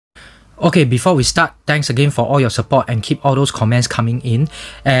Okay, before we start, thanks again for all your support and keep all those comments coming in.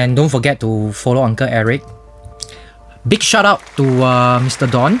 And don't forget to follow Uncle Eric. Big shout out to Mr.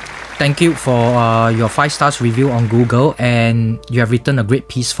 Don. Thank you for your 5 stars review on Google, and you have written a great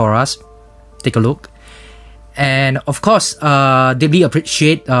piece for us. Take a look. And of course, deeply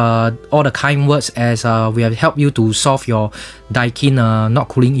appreciate all the kind words as we have helped you to solve your Daikin not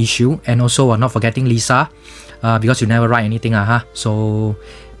cooling issue, and also not forgetting Lisa because you never write anything so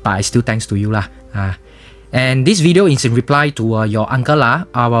but I still thanks to you lah. And this video is in reply to your uncle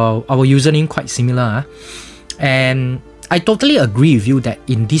our username quite similar and I totally agree with you that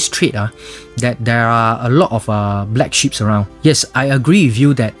in this trade that there are a lot of black sheeps around. Yes, I agree with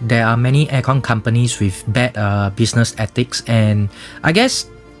you that there are many aircon companies with bad business ethics, and I guess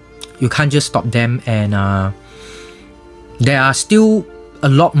you can't just stop them, and there are still a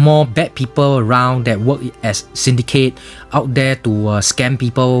lot more bad people around that work as syndicate out there to scam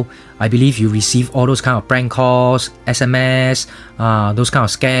people. I believe you receive all those kind of prank calls, SMS, those kind of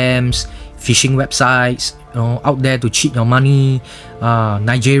scams, phishing websites, out there to cheat your money.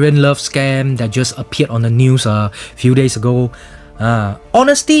 Nigerian love scam that just appeared on the news a few days ago.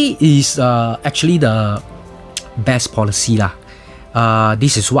 Honesty is actually the best policy lah.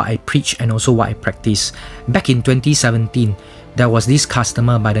 This is what I preach and also what I practice. Back in 2017, there was this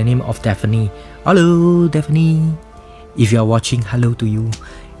customer by the name of Daphne. Hello, Daphne. If you are watching, hello to you.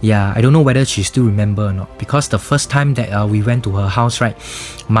 Yeah, I don't know whether she still remember or not, because the first time that we went to her house, right,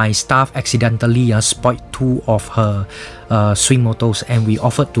 my staff accidentally spoiled 2 of her swing motors, and we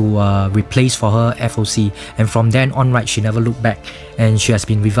offered to replace for her FOC, and from then on, right, she never looked back, and she has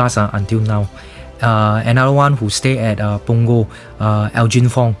been with us until now. Another one who stay at Punggol, Elgin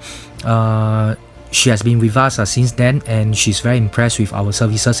Fong. She has been with us since then, and she's very impressed with our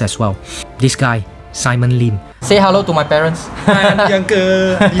services as well. This guy, Simon Lim. Say hello to my parents.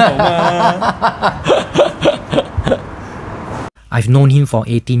 I've known him for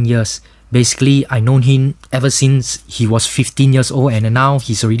 18 years. Basically, I've known him ever since he was 15 years old, and now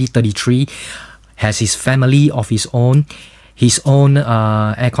he's already 33, has his family of his own. His own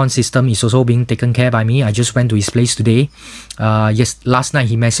aircon system is also being taken care by me. I just went to his place today. Yes, last night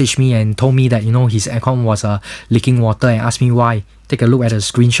he messaged me and told me that his aircon was leaking water, and asked me why. Take a look at a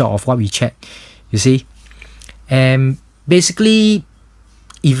screenshot of what we chat. You see? And basically,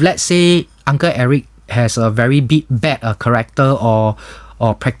 if let's say Uncle Eric has a very bad character or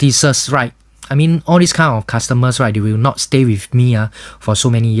practices, right? I mean, all these kind of customers, right, they will not stay with me for so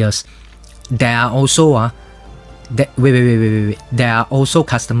many years. There are also wait. There are also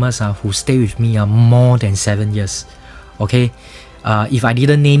customers who stay with me more than 7 years. Okay, if I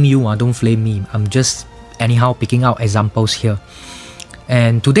didn't name you, don't flame me. I'm just anyhow picking out examples here.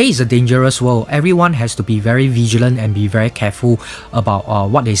 And today is a dangerous world. Everyone has to be very vigilant and be very careful about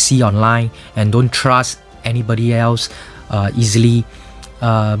what they see online, and don't trust anybody else easily.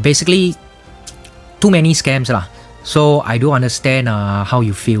 Basically, too many scams lah. So I do understand how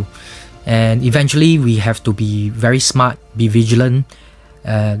you feel. And eventually we have to be very smart, be vigilant.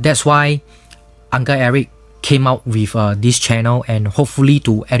 That's why Uncle Eric came out with this channel, and hopefully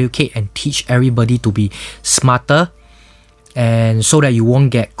to educate and teach everybody to be smarter, and so that you won't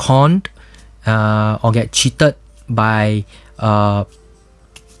get conned or get cheated by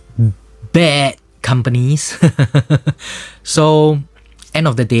bad companies. So end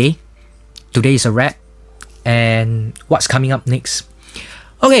of the day, today is a wrap, and what's coming up next?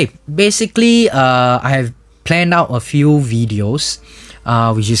 Okay, basically, I have planned out a few videos,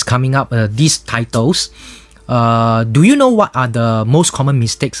 which is coming up, these titles. Do you know what are the most common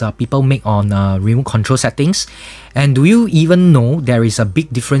mistakes people make on remote control settings? And do you even know there is a big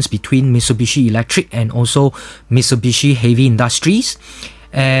difference between Mitsubishi Electric and also Mitsubishi Heavy Industries?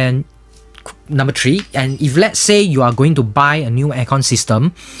 And number 3, and if let's say you are going to buy a new aircon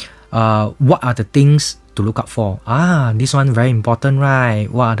system, what are the things to look out for? This one very important,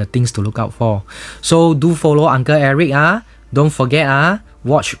 right? What are the things to look out for? So do follow Uncle Eric. Don't forget,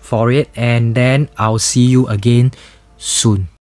 watch for it, and then I'll see you again soon.